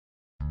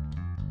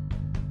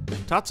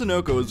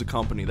Tatsunoko is a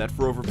company that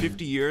for over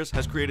 50 years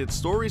has created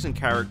stories and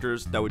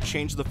characters that would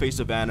change the face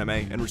of anime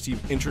and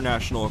receive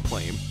international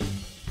acclaim.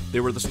 They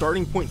were the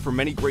starting point for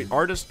many great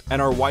artists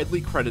and are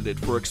widely credited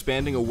for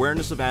expanding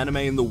awareness of anime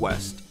in the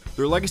West.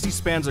 Their legacy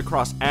spans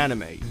across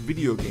anime,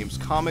 video games,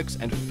 comics,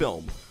 and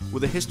film,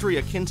 with a history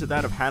akin to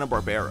that of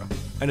Hanna-Barbera.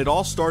 And it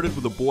all started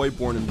with a boy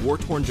born in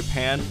war-torn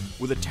Japan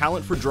with a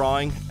talent for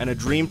drawing and a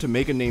dream to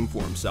make a name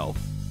for himself.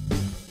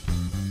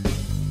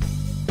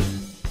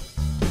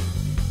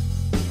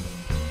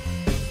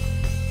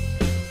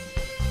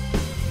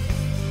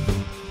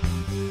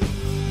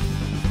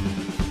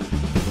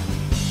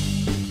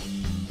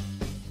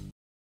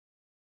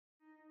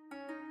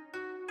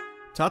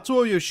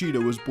 Tatsuo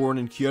Yoshida was born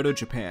in Kyoto,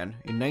 Japan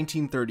in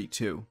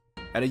 1932.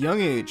 At a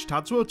young age,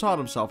 Tatsuo taught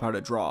himself how to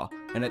draw,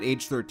 and at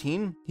age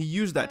 13, he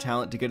used that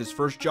talent to get his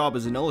first job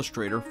as an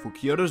illustrator for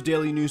Kyoto's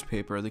daily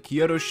newspaper, the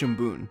Kyoto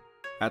Shimbun.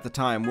 At the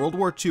time, World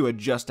War II had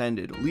just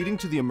ended, leading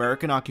to the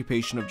American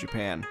occupation of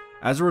Japan.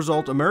 As a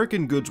result,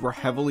 American goods were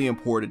heavily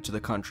imported to the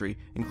country,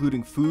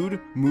 including food,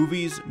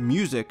 movies,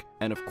 music,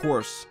 and of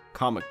course,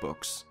 comic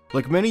books.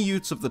 Like many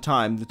youths of the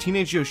time, the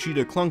teenage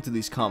Yoshida clung to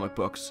these comic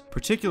books,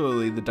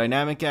 particularly the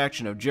dynamic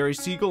action of Jerry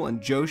Siegel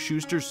and Joe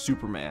Shuster's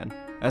Superman.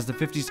 As the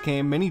 50s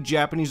came, many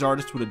Japanese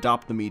artists would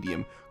adopt the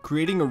medium,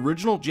 creating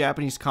original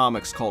Japanese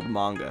comics called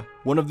manga.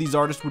 One of these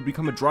artists would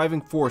become a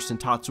driving force in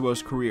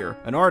Tatsuo's career,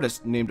 an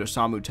artist named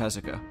Osamu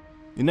Tezuka.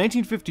 In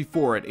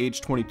 1954, at age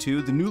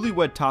 22, the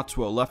newlywed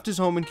Tatsuo left his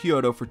home in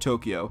Kyoto for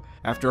Tokyo,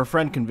 after a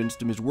friend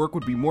convinced him his work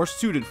would be more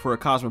suited for a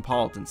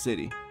cosmopolitan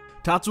city.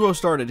 Tatsuo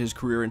started his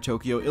career in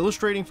Tokyo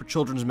illustrating for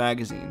children's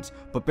magazines,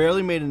 but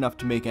barely made enough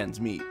to make ends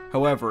meet.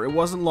 However, it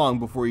wasn't long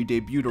before he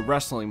debuted a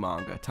wrestling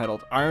manga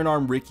titled Iron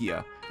Arm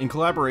Rikia, in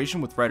collaboration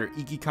with writer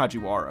Iki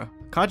Kajiwara.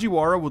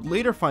 Kajiwara would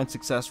later find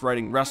success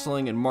writing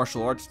wrestling and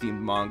martial arts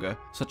themed manga,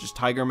 such as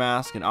Tiger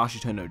Mask and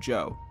Ashita no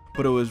Joe,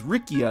 but it was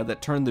Rikia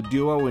that turned the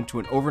duo into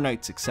an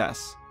overnight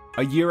success.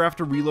 A year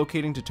after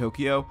relocating to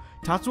Tokyo,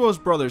 Tatsuo's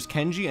brothers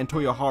Kenji and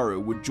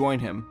Toyoharu would join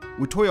him,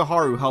 with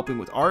Toyoharu helping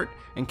with art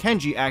and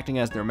Kenji acting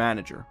as their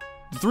manager.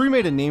 The three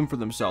made a name for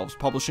themselves,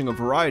 publishing a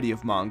variety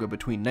of manga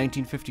between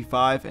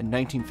 1955 and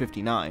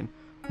 1959,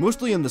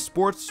 mostly in the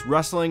sports,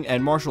 wrestling,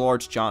 and martial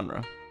arts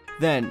genre.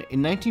 Then,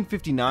 in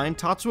 1959,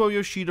 Tatsuo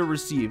Yoshida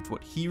received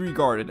what he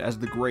regarded as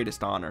the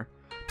greatest honor.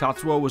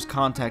 Tatsuo was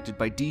contacted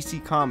by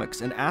DC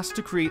Comics and asked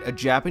to create a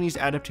Japanese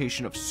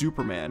adaptation of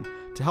Superman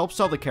to help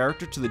sell the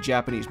character to the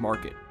Japanese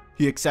market.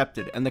 He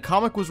accepted, and the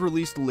comic was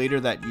released later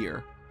that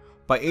year.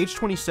 By age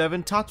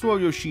 27, Tatsuo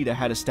Yoshida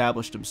had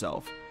established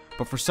himself,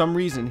 but for some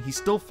reason he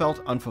still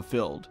felt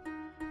unfulfilled.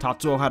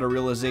 Tatsuo had a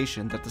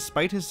realization that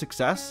despite his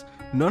success,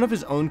 none of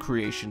his own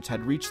creations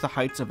had reached the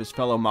heights of his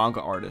fellow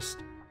manga artists,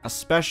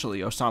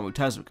 especially Osamu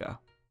Tezuka.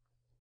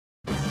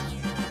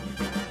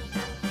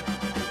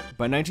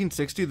 By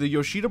 1960, the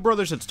Yoshida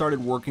brothers had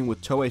started working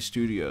with Toei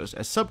Studios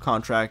as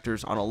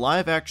subcontractors on a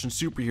live-action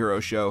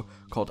superhero show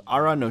called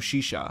Ara no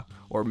Shisha,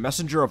 or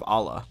Messenger of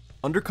Allah.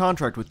 Under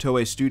contract with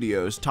Toei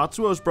Studios,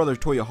 Tatsuo's brother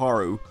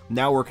Toyoharu,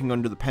 now working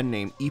under the pen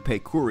name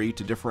Ippei Kuri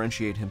to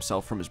differentiate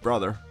himself from his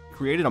brother,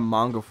 created a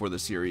manga for the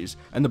series,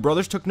 and the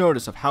brothers took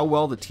notice of how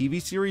well the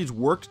TV series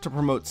worked to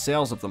promote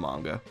sales of the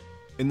manga.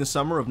 In the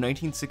summer of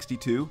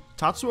 1962,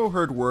 Tatsuo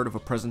heard word of a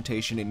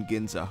presentation in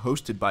Ginza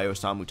hosted by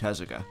Osamu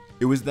Tezuka.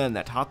 It was then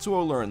that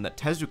Tatsuo learned that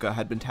Tezuka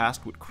had been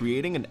tasked with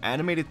creating an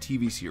animated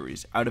TV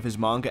series out of his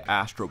manga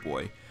Astro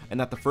Boy, and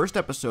that the first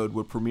episode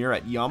would premiere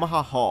at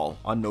Yamaha Hall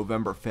on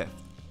November 5th.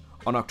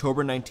 On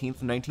October 19,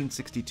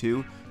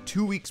 1962,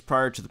 2 weeks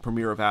prior to the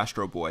premiere of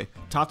Astro Boy,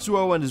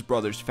 Tatsuo and his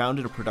brothers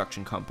founded a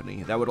production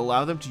company that would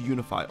allow them to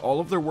unify all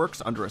of their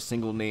works under a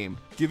single name,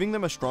 giving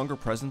them a stronger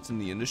presence in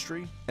the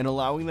industry and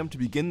allowing them to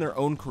begin their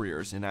own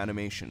careers in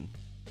animation.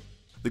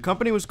 The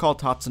company was called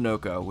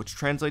Tatsunoko, which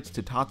translates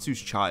to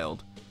Tatsu's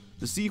child.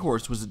 The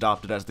seahorse was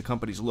adopted as the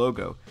company's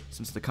logo,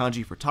 since the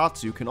kanji for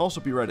Tatsu can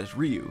also be read as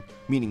Ryu,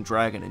 meaning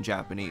dragon in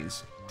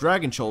Japanese.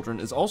 Dragon Children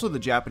is also the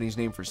Japanese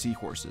name for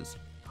seahorses.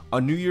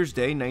 On New Year's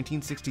Day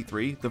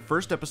 1963, the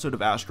first episode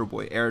of Astro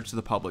Boy aired to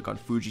the public on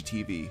Fuji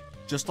TV.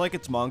 Just like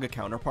its manga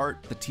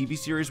counterpart, the TV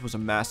series was a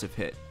massive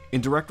hit.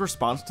 In direct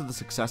response to the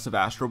success of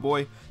Astro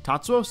Boy,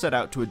 Tatsuo set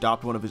out to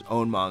adopt one of his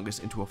own mangas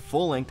into a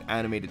full-length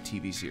animated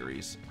TV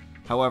series.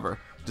 However,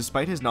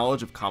 despite his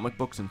knowledge of comic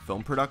books and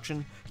film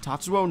production,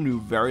 Tatsuo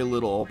knew very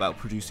little about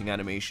producing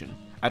animation.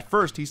 At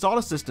first, he sought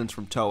assistance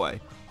from Toei,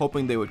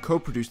 hoping they would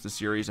co-produce the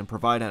series and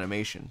provide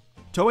animation.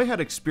 Toei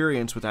had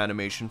experience with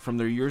animation from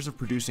their years of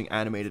producing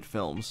animated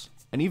films,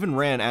 and even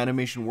ran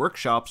animation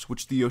workshops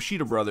which the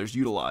Yoshida brothers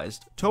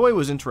utilized. Toei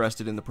was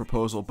interested in the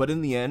proposal, but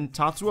in the end,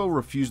 Tatsuo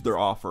refused their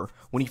offer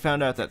when he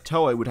found out that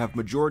Toei would have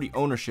majority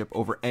ownership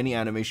over any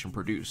animation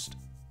produced.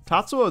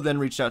 Tatsuo then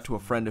reached out to a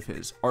friend of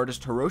his,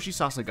 artist Hiroshi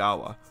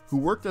Sasagawa, who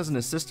worked as an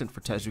assistant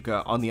for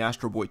Tezuka on the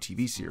Astro Boy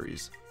TV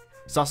series.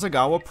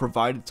 Sasagawa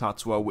provided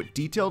Tatsuo with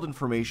detailed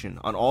information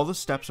on all the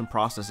steps and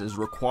processes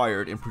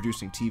required in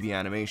producing TV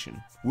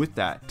animation. With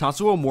that,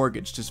 Tatsuo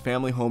mortgaged his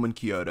family home in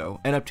Kyoto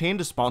and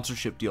obtained a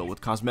sponsorship deal with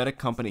cosmetic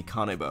company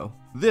Kanebo.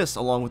 This,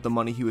 along with the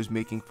money he was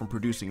making from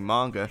producing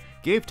manga,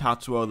 gave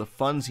Tatsuo the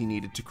funds he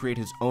needed to create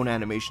his own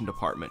animation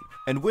department,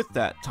 and with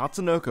that,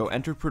 Tatsunoko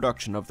entered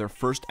production of their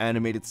first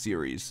animated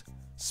series,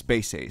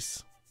 Space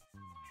Ace.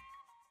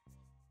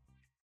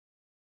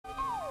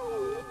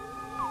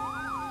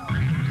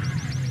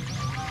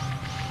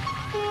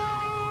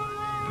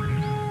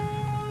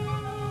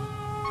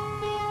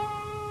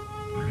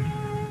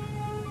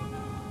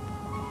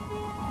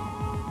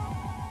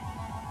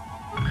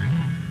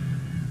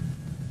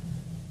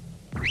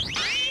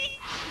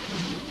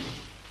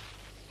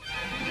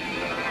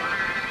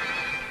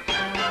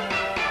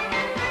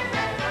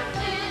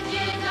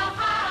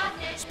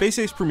 Space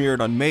Ace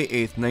premiered on May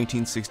 8,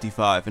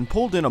 1965, and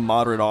pulled in a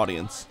moderate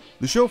audience.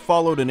 The show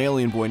followed an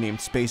alien boy named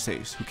Space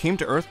Ace, who came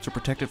to Earth to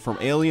protect it from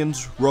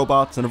aliens,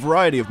 robots, and a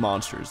variety of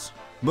monsters.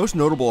 Most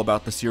notable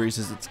about the series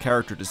is its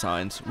character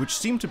designs, which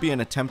seem to be an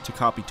attempt to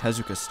copy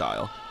Tezuka's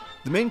style.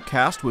 The main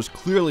cast was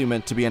clearly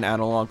meant to be an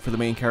analog for the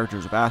main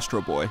characters of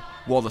Astro Boy,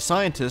 while the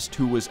scientist,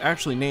 who was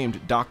actually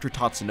named Dr.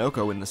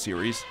 Tatsunoko in the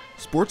series,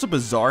 sports a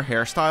bizarre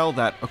hairstyle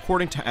that,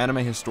 according to anime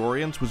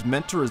historians, was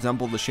meant to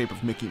resemble the shape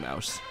of Mickey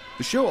Mouse.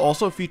 The show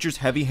also features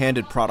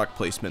heavy-handed product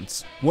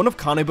placements. One of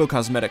Kanebo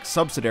Cosmetics'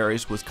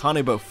 subsidiaries was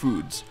Kanebo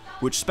Foods,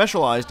 which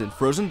specialized in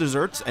frozen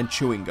desserts and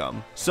chewing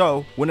gum.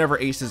 So, whenever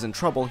Ace is in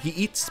trouble, he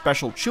eats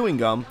special chewing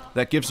gum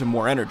that gives him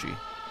more energy.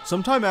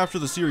 Sometime after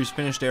the series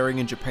finished airing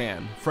in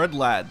Japan, Fred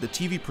Ladd, the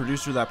TV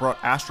producer that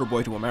brought Astro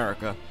Boy to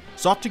America,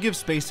 sought to give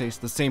Space Ace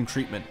the same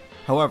treatment.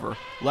 However,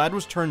 Ladd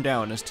was turned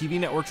down as TV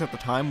networks at the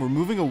time were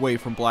moving away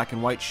from black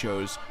and white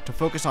shows to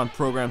focus on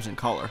programs in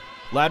color.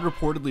 Ladd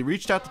reportedly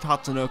reached out to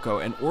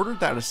Tatsunoko and ordered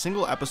that a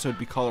single episode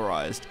be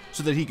colorized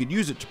so that he could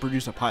use it to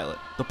produce a pilot.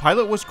 The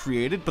pilot was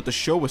created, but the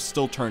show was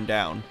still turned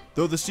down.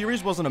 Though the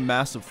series wasn't a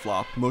massive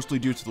flop, mostly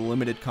due to the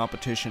limited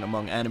competition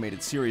among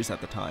animated series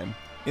at the time,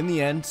 in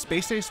the end,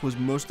 Space Ace was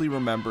mostly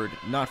remembered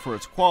not for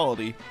its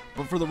quality,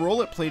 but for the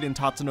role it played in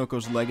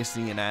Tatsunoko's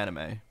legacy in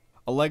anime.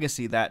 A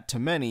legacy that, to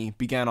many,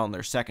 began on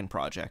their second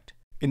project.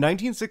 In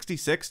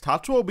 1966,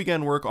 Tatsuo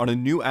began work on a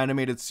new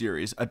animated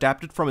series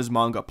adapted from his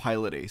manga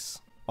Pilot Ace.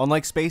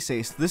 Unlike Space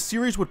Ace, this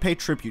series would pay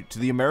tribute to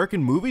the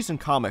American movies and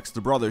comics the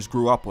brothers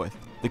grew up with.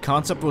 The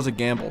concept was a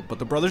gamble, but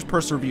the brothers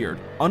persevered,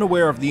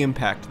 unaware of the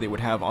impact they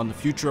would have on the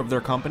future of their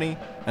company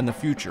and the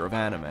future of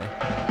anime.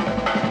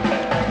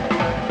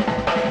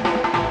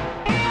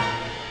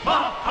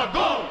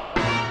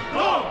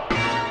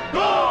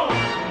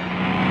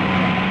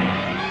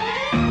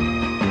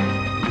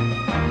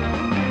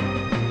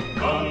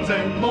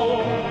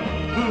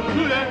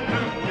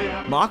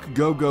 Mach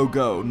Go Go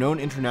Go, known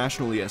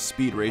internationally as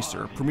Speed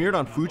Racer, premiered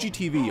on Fuji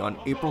TV on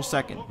April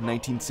 2nd,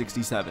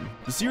 1967.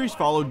 The series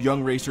followed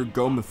young racer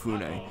Go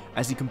Mifune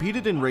as he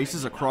competed in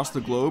races across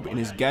the globe in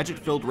his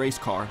gadget-filled race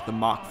car, the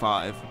Mach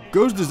 5.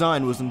 Go's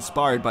design was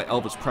inspired by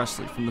Elvis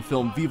Presley from the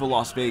film Viva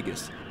Las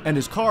Vegas, and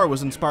his car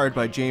was inspired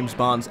by James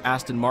Bond's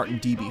Aston Martin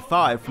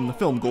DB5 from the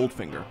film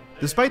Goldfinger.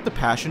 Despite the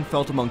passion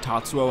felt among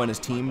Tatsuo and his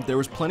team, there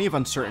was plenty of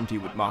uncertainty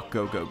with Mach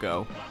Go Go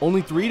Go.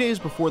 Only 3 days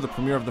before the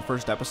premiere of the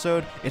first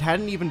episode, it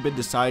hadn't even been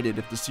decided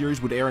if the series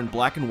would air in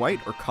black and white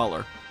or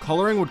color.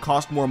 Coloring would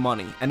cost more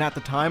money, and at the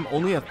time,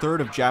 only a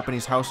third of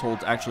Japanese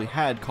households actually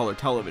had color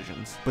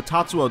televisions, but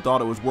Tatsuo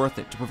thought it was worth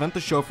it to prevent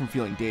the show from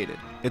feeling dated.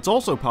 It's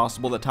also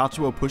possible that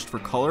Tatsuo pushed for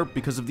color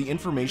because of the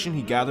information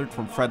he gathered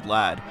from Fred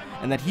Ladd,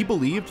 and that he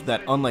believed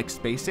that, unlike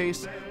Space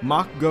Ace,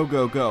 Mach Go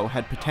Go Go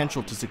had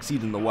potential to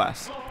succeed in the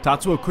West.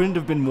 Tatsuo couldn't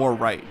have been more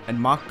right, and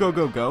Mach Go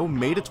Go Go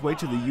made its way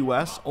to the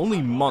US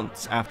only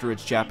months after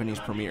its Japanese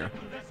premiere.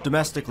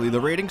 Domestically, the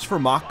ratings for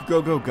Mach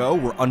Go Go Go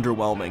were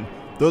underwhelming,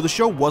 though the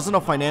show wasn't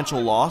a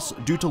financial loss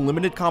due to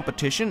limited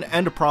competition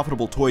and a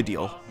profitable toy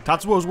deal.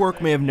 Tatsuo's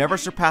work may have never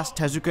surpassed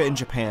Tezuka in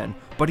Japan,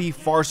 but he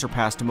far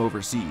surpassed him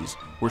overseas,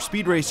 where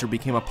Speed Racer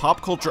became a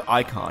pop culture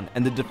icon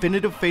and the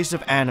definitive face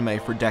of anime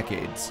for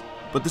decades.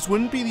 But this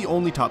wouldn't be the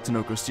only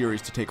Tatsunoko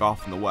series to take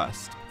off in the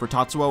West. For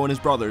Tatsuo and his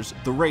brothers,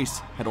 the race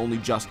had only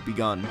just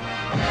begun.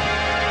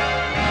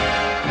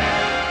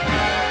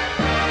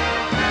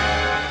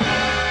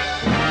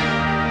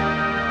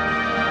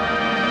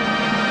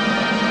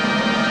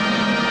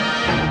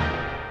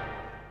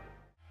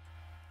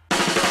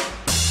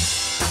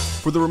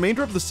 For the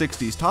remainder of the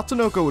 60s,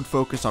 Tatsunoko would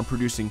focus on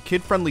producing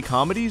kid-friendly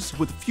comedies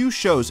with a few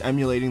shows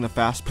emulating the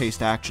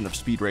fast-paced action of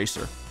Speed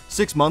Racer.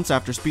 6 months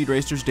after Speed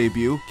Racer's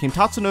debut came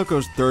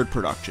Tatsunoko's third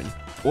production,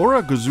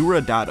 Ora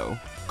Gazura Dado.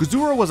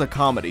 Gazura was a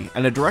comedy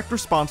and a direct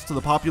response to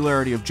the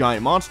popularity of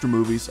giant monster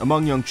movies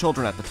among young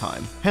children at the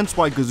time, hence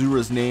why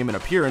Gazura's name and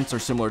appearance are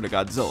similar to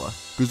Godzilla.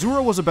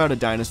 Gazura was about a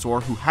dinosaur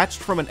who hatched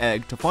from an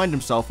egg to find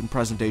himself in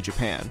present-day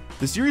Japan.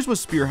 The series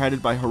was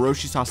spearheaded by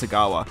Hiroshi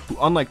Sasagawa, who,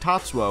 unlike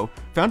Tatsuo,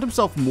 found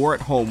himself more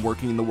at home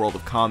working in the world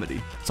of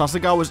comedy.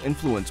 Sasagawa's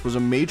influence was a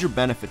major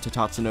benefit to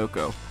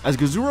Tatsunoko, as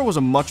Gazura was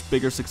a much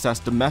bigger success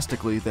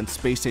domestically than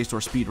Space Ace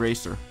or Speed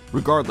Racer.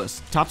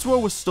 Regardless,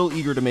 Tatsuo was still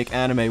eager to make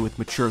anime with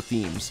mature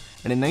themes,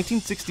 and in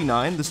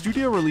 1969, the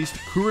studio released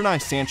Kurenai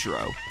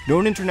Sanshiro,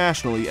 known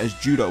internationally as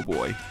Judo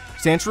Boy.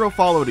 Sanshiro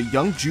followed a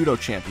young judo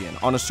champion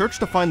on a search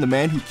to find the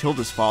man who killed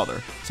his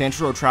father.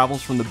 Sanshiro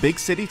travels from the big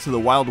city to the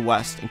Wild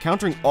West,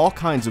 encountering all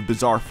kinds of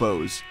bizarre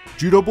foes.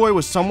 Judo Boy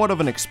was somewhat of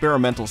an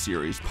experimental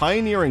series,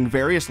 pioneering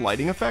various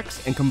lighting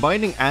effects and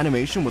combining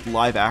animation with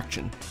live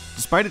action.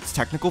 Despite its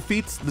technical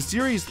feats, the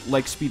series,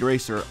 like Speed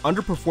Racer,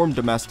 underperformed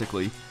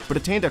domestically, but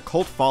attained a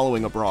cult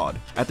following abroad.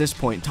 At this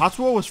point,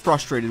 Tatsuo was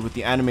frustrated with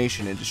the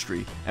animation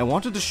industry, and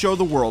wanted to show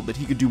the world that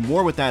he could do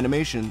more with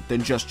animation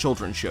than just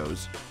children's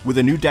shows. With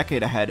a new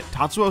decade ahead,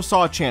 Tatsuo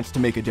saw a chance to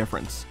make a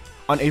difference.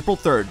 On April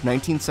 3rd,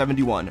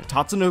 1971,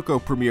 Tatsunoko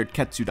premiered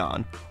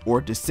Ketsudan, or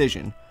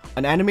Decision,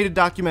 an animated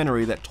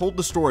documentary that told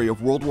the story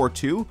of World War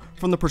II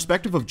from the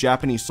perspective of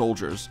Japanese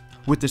soldiers.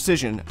 With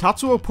Decision,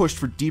 Tatsuo pushed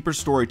for deeper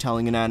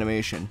storytelling in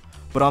animation,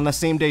 but on the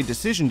same day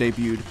Decision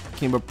debuted,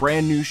 came a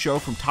brand new show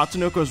from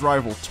Tatsunoko's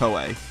rival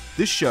Toei.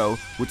 This show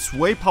would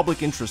sway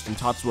public interest in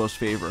Tatsuo's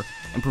favor,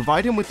 and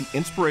provide him with the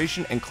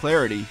inspiration and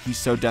clarity he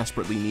so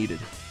desperately needed.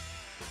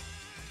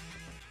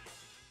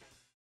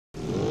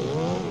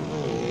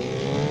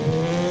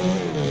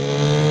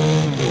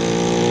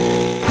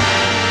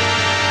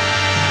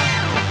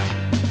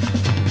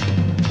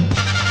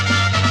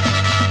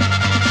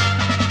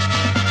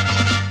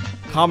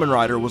 Kamen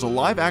Rider was a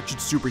live-action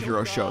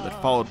superhero show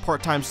that followed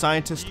part-time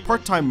scientist,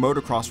 part-time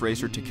motocross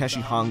racer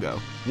Takeshi Hongo.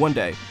 One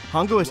day,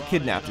 Hongo is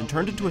kidnapped and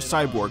turned into a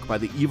cyborg by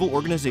the evil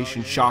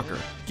organization Shocker,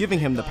 giving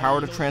him the power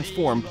to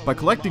transform by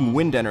collecting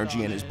wind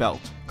energy in his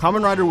belt.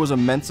 Kamen Rider was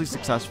immensely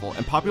successful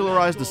and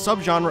popularized the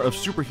subgenre of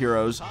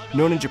superheroes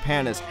known in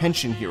Japan as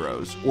henshin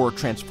heroes, or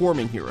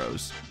transforming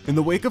heroes. In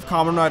the wake of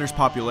Kamen Rider's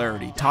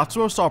popularity,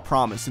 Tatsuo saw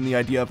promise in the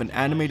idea of an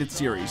animated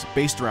series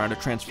based around a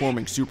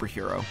transforming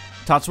superhero.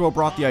 Tatsuo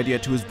brought the idea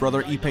to his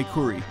brother Ippei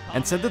Kuri,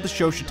 and said that the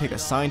show should take a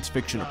science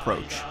fiction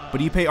approach.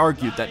 But Ippei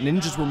argued that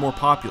ninjas were more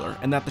popular,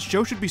 and that the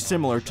show should be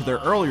similar to their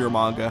earlier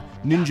manga,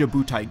 Ninja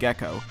Butai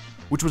Gecko,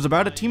 which was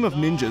about a team of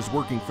ninjas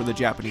working for the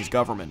Japanese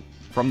government.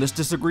 From this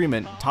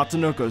disagreement,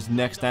 Tatsunoko's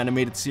next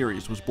animated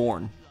series was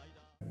born.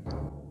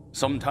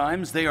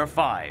 Sometimes they are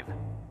 5,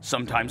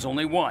 sometimes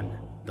only 1,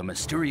 the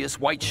mysterious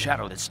white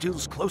shadow that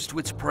steals close to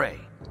its prey.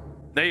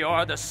 They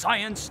are the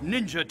Science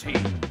Ninja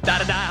Team.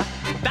 Da-da-da,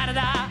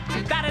 da-da-da,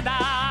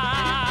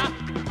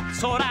 da-da-da.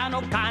 Sora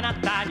no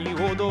kanata ni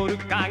odoru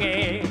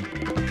kage.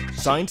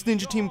 Science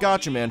Ninja Team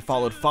Gatchaman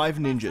followed 5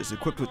 ninjas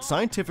equipped with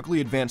scientifically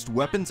advanced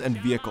weapons and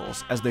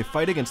vehicles as they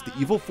fight against the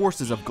evil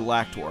forces of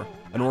Galactor,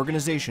 an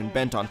organization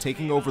bent on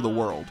taking over the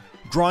world.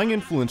 Drawing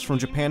influence from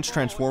Japan's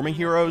transforming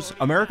heroes,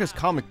 America's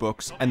comic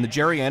books, and the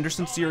Jerry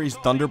Anderson series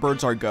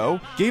Thunderbirds Are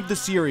Go, gave the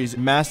series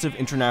massive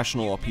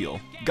international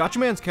appeal.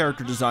 Gatchaman's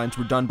character designs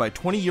were done by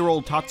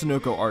 20-year-old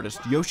Tatsunoko artist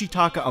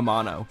Yoshitaka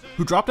Amano,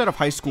 who dropped out of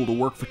high school to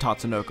work for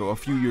Tatsunoko a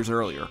few years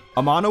earlier.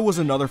 Amano was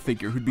another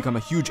figure who'd become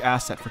a huge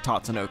asset for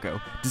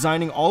Tatsunoko,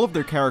 designing all of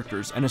their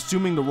characters and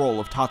assuming the role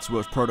of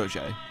Tatsuo's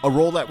protege, a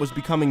role that was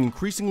becoming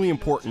increasingly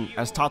important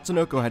as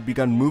Tatsunoko had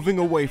begun moving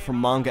away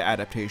from manga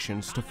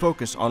adaptations to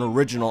focus on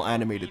original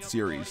animated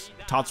series.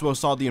 Tatsuo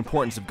saw the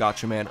importance of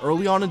Gatchaman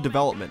early on in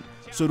development,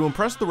 so to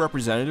impress the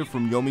representative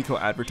from Yomiko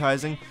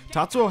Advertising,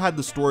 Tatsuo had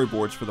the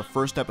storyboards for the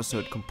first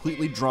episode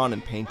completely drawn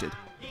and painted.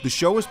 The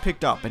show was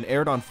picked up and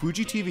aired on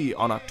Fuji TV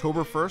on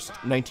October 1st,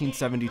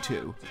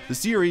 1972. The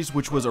series,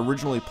 which was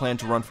originally planned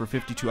to run for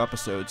 52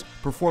 episodes,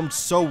 performed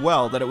so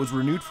well that it was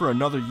renewed for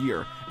another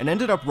year, and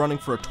ended up running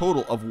for a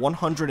total of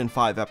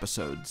 105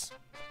 episodes.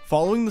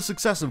 Following the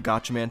success of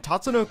Gatchaman,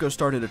 Tatsunoko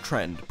started a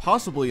trend,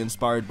 possibly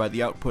inspired by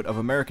the output of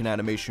American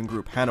animation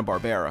group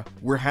Hanna-Barbera,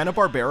 where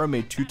Hanna-Barbera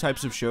made 2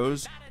 types of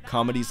shows,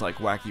 comedies like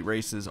Wacky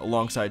Races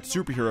alongside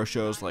superhero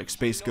shows like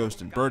Space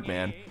Ghost and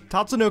Birdman.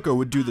 Tatsunoko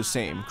would do the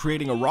same,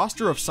 creating a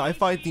roster of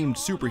sci-fi themed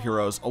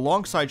superheroes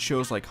alongside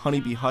shows like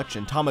Honeybee Hutch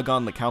and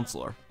Tamagon the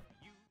Counselor.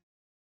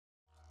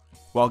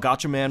 While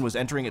Gatchaman was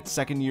entering its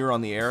 2nd year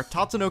on the air,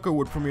 Tatsunoko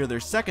would premiere their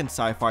 2nd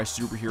sci-fi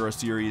superhero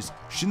series,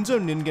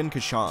 Shinzo Ningen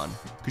Kashan.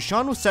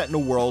 Kashan was set in a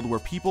world where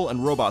people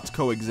and robots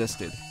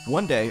coexisted.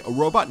 One day, a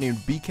robot named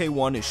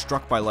BK-1 is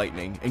struck by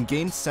lightning and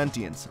gains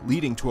sentience,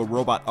 leading to a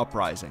robot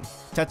uprising.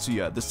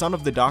 Tetsuya, the son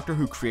of the doctor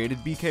who created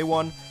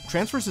BK-1,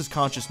 transfers his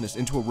consciousness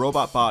into a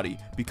robot body,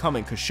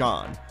 becoming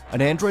Kashan,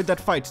 an android that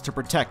fights to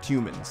protect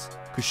humans.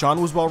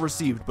 Kashan was well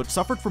received, but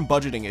suffered from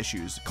budgeting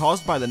issues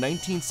caused by the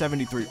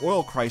 1973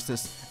 oil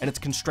crisis and its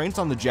constraints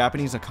on the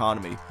Japanese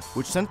economy,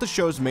 which sent the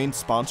show's main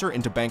sponsor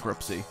into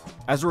bankruptcy.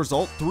 As a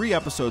result, 3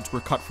 episodes were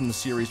cut from the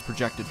series'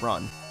 projected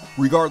run.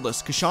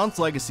 Regardless, Kashan's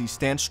legacy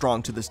stands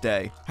strong to this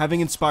day,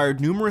 having inspired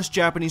numerous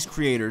Japanese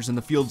creators in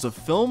the fields of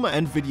film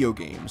and video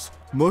games,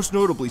 most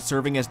notably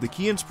serving as the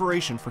key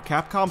inspiration for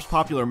Capcom's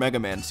popular Mega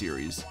Man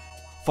series.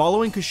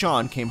 Following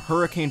Kashan came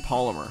Hurricane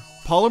Polymer.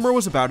 Polymer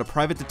was about a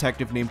private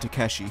detective named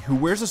Takeshi who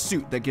wears a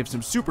suit that gives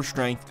him super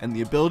strength and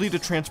the ability to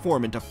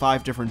transform into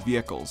 5 different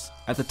vehicles.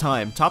 At the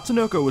time,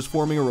 Tatsunoko was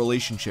forming a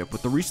relationship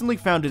with the recently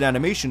founded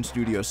animation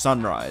studio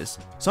Sunrise.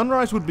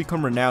 Sunrise would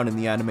become renowned in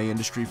the anime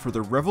industry for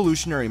their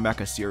revolutionary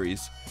mecha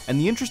series, and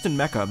the interest in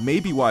mecha may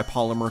be why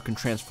Polymer can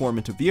transform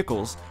into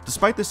vehicles,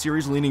 despite the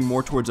series leaning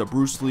more towards a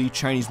Bruce Lee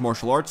Chinese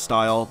martial arts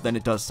style than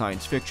it does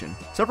science fiction.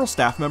 Several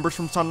staff members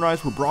from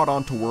Sunrise were brought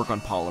on to work on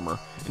Polymer,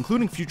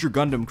 including future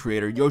Gundam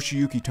creator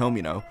Yoshiyuki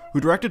Tomino, who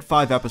directed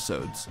 5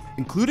 episodes,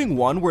 including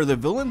one where the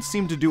villains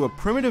seemed to do a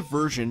primitive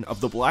version of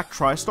the Black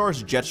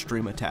Tri-Star's jet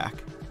stream attack.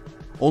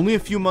 Only a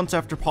few months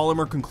after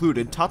Polymer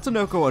concluded,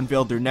 Tatsunoko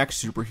unveiled their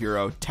next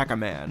superhero,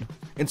 Tekkaman.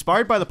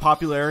 Inspired by the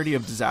popularity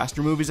of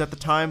disaster movies at the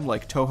time,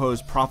 like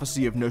Toho's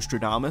Prophecy of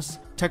Nostradamus,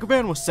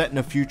 Tekkaman was set in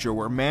a future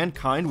where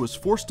mankind was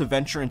forced to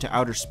venture into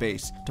outer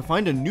space to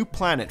find a new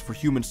planet for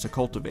humans to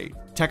cultivate.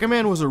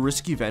 Tekkaman was a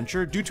risky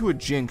venture due to a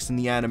jinx in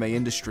the anime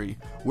industry,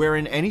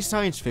 wherein any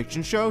science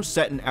fiction show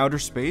set in outer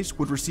space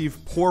would receive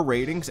poor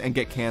ratings and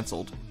get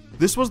cancelled.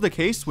 This was the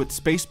case with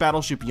Space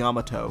Battleship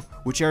Yamato,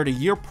 which aired a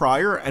year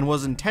prior and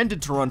was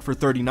intended to run for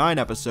 39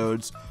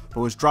 episodes, but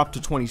was dropped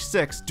to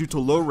 26 due to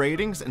low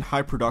ratings and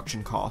high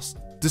production costs.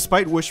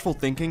 Despite wishful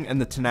thinking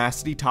and the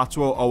tenacity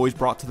Tatsuo always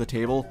brought to the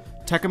table,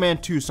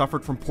 Tekkaman 2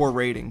 suffered from poor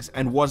ratings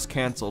and was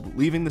cancelled,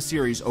 leaving the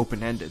series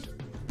open-ended.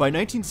 By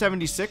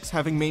 1976,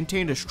 having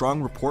maintained a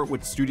strong rapport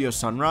with Studio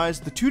Sunrise,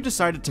 the two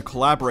decided to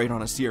collaborate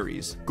on a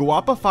series.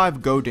 Guapa 5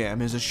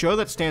 Godam is a show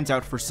that stands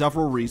out for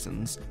several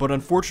reasons, but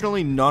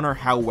unfortunately none are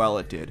how well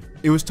it did.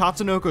 It was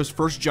Tatsunoko's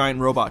first giant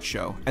robot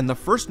show, and the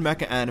first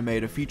mecha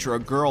anime to feature a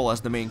girl as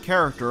the main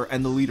character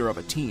and the leader of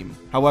a team.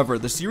 However,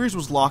 the series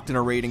was locked in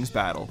a ratings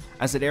battle,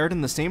 as it aired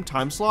in the same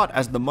time slot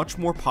as the much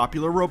more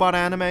popular robot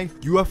anime,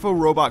 UFO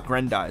Robot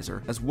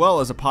Grendizer, as well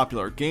as a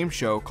popular game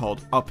show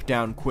called Up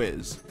Down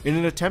Quiz. In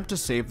an attempt to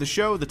save the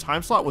show, the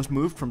time slot was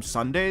moved from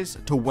Sundays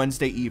to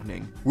Wednesday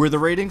evening, where the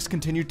ratings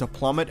continued to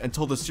plummet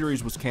until the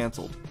series was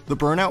cancelled. The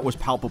burnout was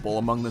palpable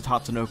among the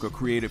Tatsunoko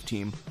creative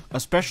team,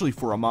 especially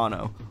for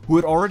Amano, who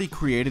had already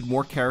created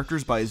more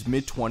characters by his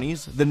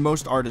mid-20s than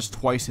most artists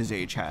twice his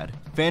age had.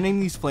 Fanning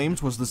these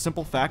flames was the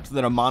simple fact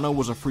that Amano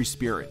was a free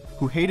spirit,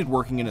 who hated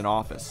working in an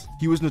office.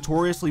 He was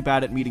notoriously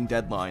bad at meeting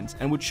deadlines,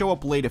 and would show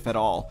up late if at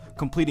all,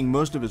 completing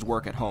most of his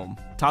work at home.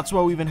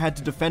 Tatsuo even had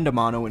to defend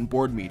Amano in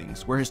board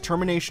meetings, where his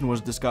termination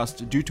was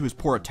discussed due to his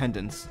poor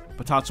attendance,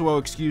 but Tatsuo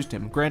excused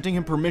him, granting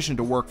him permission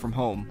to work from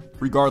home.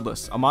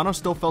 Regardless, Amano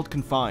still felt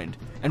confined,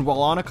 and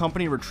while on a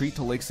company retreat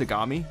to Lake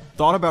Sagami,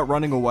 thought about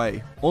running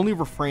away, only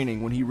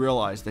refraining when he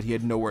realized that he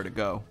had nowhere to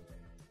go.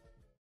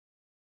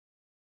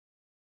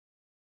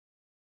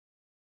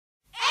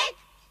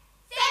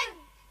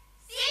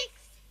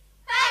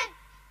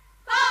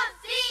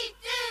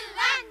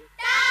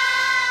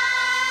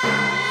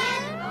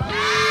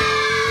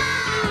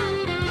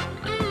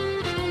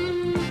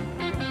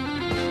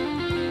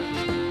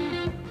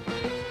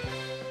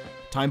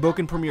 Time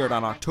Boken premiered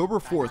on October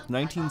 4th,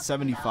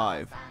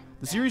 1975.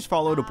 The series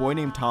followed a boy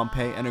named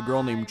Tanpei and a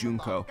girl named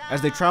Junko,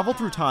 as they traveled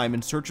through time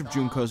in search of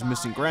Junko's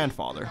missing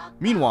grandfather.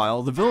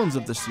 Meanwhile, the villains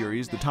of the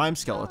series, the Time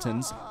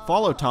Skeletons,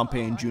 follow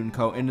Tanpei and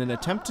Junko in an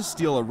attempt to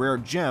steal a rare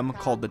gem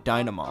called the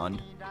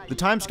Dynamond. The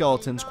Time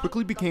Skeletons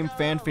quickly became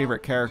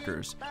fan-favorite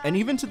characters, and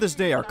even to this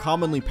day are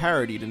commonly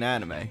parodied in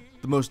anime.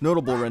 The most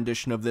notable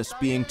rendition of this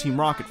being Team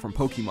Rocket from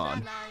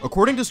Pokemon.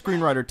 According to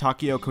screenwriter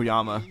Takeo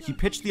Koyama, he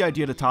pitched the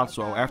idea to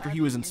Tatsuo after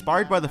he was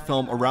inspired by the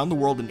film Around the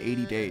World in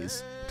 80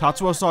 Days.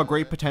 Tatsuo saw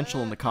great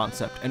potential in the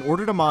concept and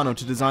ordered Amano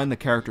to design the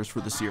characters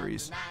for the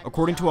series.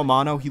 According to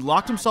Amano, he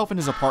locked himself in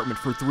his apartment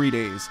for 3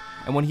 days,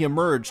 and when he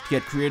emerged, he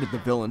had created the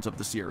villains of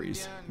the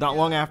series. Not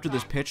long after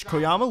this pitch,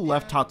 Koyama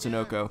left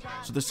Tatsunoko,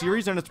 so the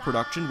series and its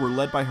production were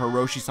led by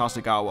Hiroshi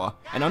Sasagawa,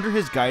 and under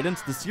his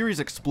guidance, the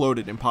series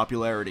exploded in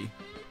popularity.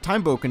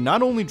 Time Boken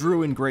not only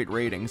drew in great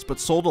ratings, but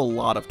sold a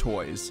lot of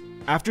toys.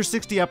 After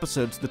 60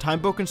 episodes, the Time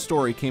Boken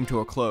story came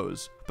to a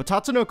close, but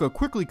Tatsunoko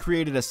quickly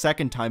created a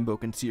second Time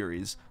Boken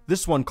series,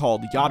 this one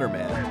called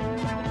Yatterman.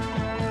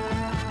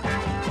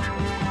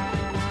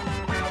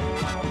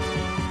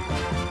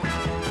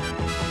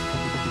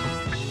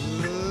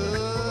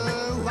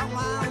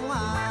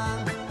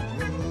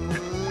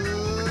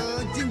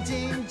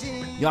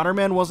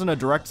 Yatterman wasn't a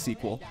direct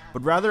sequel,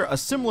 but rather a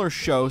similar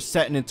show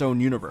set in its own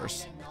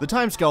universe. The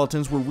Time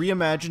Skeletons were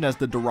reimagined as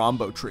the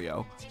Dorambo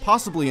Trio,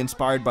 possibly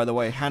inspired by the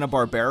way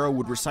Hanna-Barbera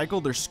would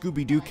recycle their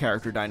Scooby-Doo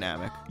character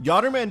dynamic.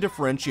 Yatterman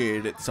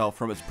differentiated itself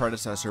from its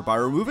predecessor by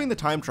removing the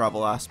time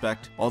travel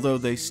aspect, although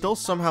they still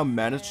somehow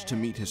managed to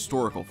meet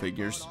historical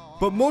figures,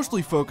 but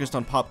mostly focused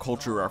on pop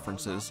culture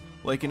references,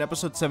 like in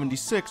episode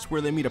 76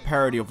 where they meet a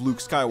parody of Luke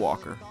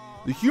Skywalker.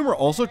 The humor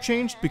also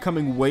changed,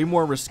 becoming way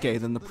more risque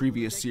than the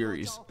previous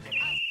series.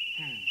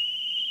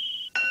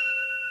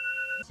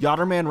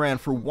 Yatterman ran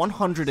for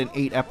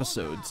 108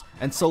 episodes,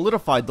 and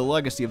solidified the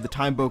legacy of the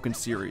Time Boken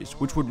series,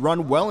 which would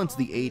run well into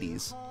the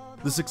 80s.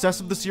 The success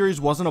of the series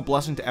wasn't a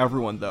blessing to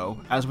everyone though,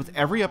 as with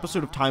every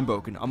episode of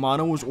Timeboken,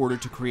 Amano was ordered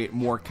to create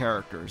more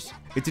characters.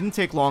 It didn't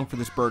take long for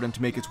this burden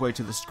to make its way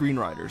to the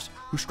screenwriters,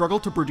 who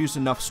struggled to produce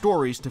enough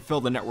stories to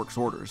fill the network's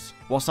orders.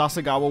 While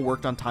Sasagawa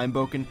worked on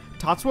Timeboken,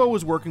 Tatsuo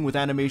was working with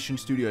animation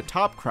studio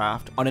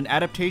Topcraft on an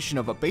adaptation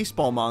of a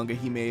baseball manga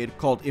he made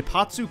called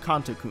Ipatsu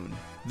Kantakun.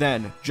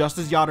 Then, just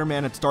as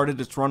Yatterman had started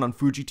its run on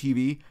Fuji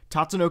TV,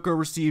 Tatsunoko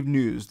received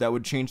news that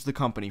would change the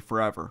company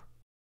forever.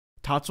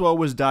 Tatsuo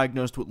was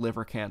diagnosed with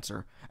liver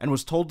cancer, and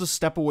was told to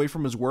step away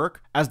from his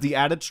work as the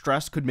added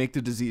stress could make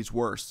the disease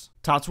worse.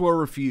 Tatsuo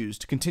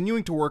refused,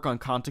 continuing to work on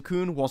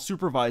Kantakun while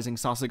supervising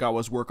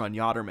Sasagawa's work on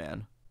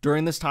Yatterman.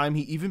 During this time,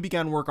 he even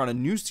began work on a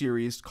new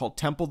series called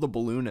Temple the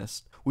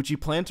Balloonist, which he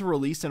planned to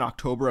release in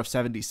October of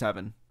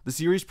 '77. The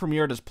series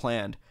premiered as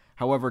planned,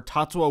 however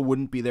Tatsuo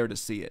wouldn't be there to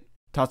see it.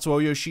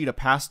 Tatsuo Yoshida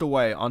passed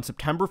away on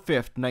September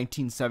 5th,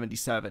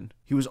 1977.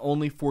 He was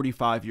only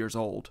 45 years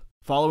old.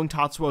 Following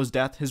Tatsuo's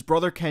death, his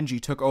brother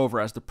Kenji took over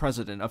as the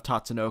president of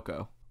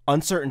Tatsunoko.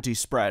 Uncertainty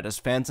spread as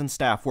fans and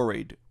staff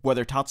worried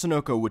whether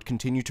Tatsunoko would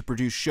continue to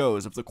produce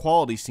shows of the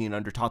quality seen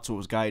under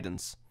Tatsuo's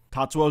guidance.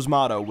 Tatsuo's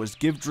motto was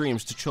 "Give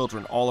dreams to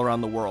children all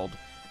around the world,"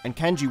 and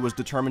Kenji was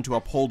determined to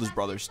uphold his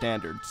brother's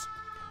standards.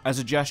 As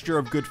a gesture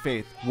of good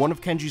faith, one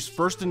of Kenji's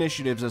first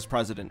initiatives as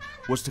president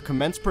was to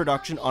commence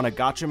production on a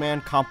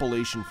Gatchaman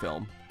compilation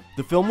film.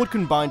 The film would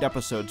combine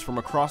episodes from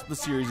across the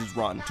series'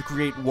 run to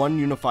create one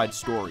unified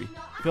story.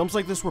 Films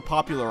like this were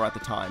popular at the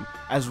time,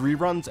 as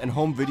reruns and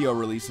home video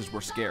releases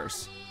were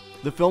scarce.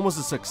 The film was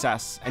a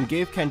success, and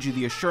gave Kenji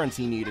the assurance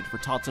he needed for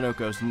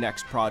Tatsunoko's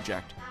next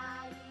project.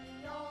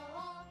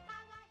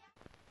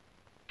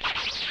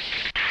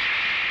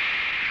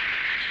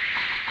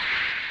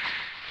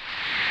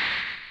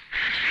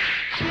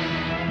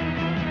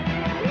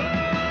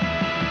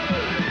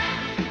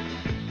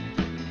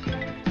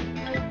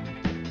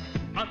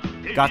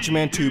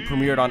 Gatchaman 2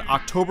 premiered on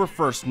October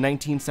 1st,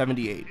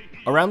 1978.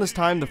 Around this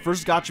time, the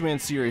first Gatchaman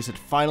series had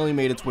finally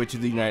made its way to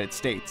the United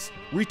States,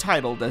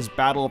 retitled as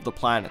Battle of the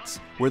Planets,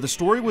 where the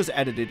story was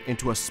edited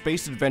into a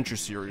space adventure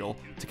serial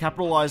to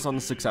capitalize on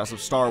the success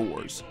of Star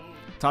Wars.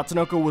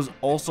 Tatsunoko was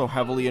also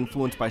heavily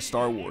influenced by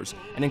Star Wars,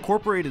 and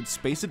incorporated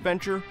space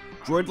adventure,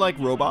 droid-like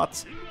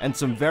robots, and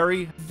some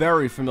very,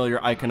 very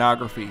familiar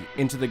iconography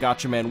into the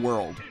Gatchaman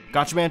world.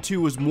 Gatchaman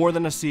 2 was more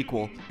than a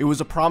sequel, it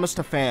was a promise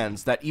to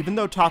fans that even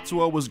though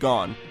Tatsuo was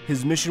gone,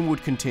 his mission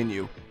would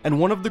continue. And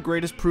one of the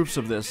greatest proofs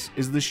of this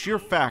is the sheer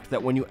fact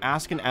that when you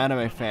ask an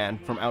anime fan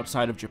from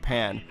outside of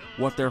Japan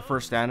what their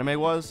first anime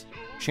was,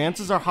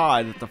 chances are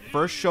high that the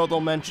first show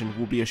they'll mention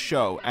will be a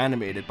show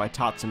animated by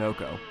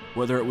Tatsunoko.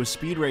 Whether it was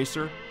Speed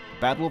Racer,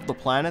 Battle of the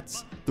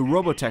Planets, the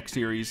Robotech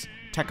series,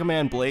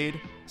 Tekkaman Blade,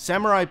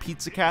 Samurai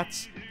Pizza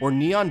Cats, or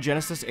Neon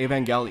Genesis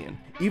Evangelion.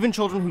 Even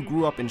children who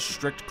grew up in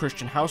strict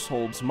Christian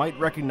households might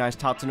recognize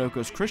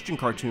Tatsunoko's Christian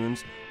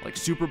cartoons like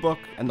Superbook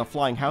and the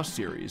Flying House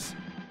series.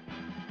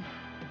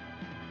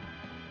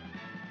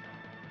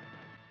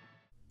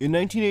 In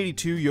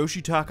 1982,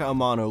 Yoshitaka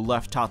Amano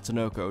left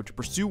Tatsunoko to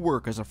pursue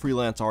work as a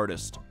freelance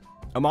artist.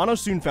 Amano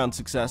soon found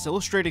success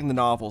illustrating the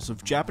novels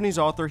of Japanese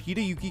author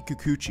Hideyuki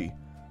Kikuchi,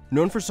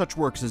 known for such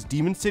works as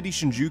Demon City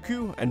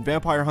Shinjuku and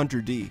Vampire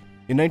Hunter D.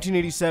 In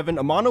 1987,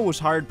 Amano was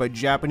hired by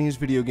Japanese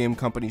video game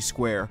company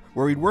Square,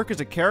 where he'd work as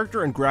a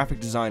character and graphic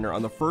designer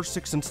on the first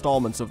 6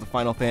 installments of the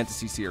Final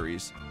Fantasy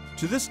series.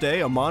 To this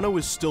day, Amano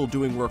is still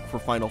doing work for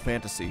Final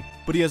Fantasy,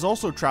 but he has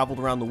also traveled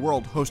around the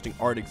world hosting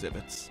art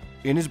exhibits.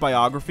 In his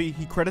biography,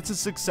 he credits his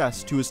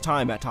success to his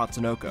time at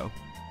Tatsunoko.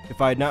 If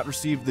I had not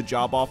received the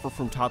job offer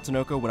from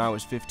Tatsunoko when I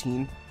was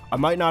 15, I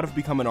might not have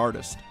become an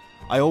artist.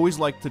 I always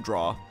liked to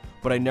draw,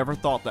 but I never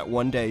thought that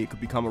one day it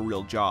could become a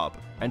real job,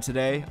 and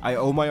today I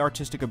owe my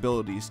artistic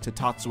abilities to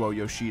Tatsuo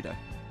Yoshida.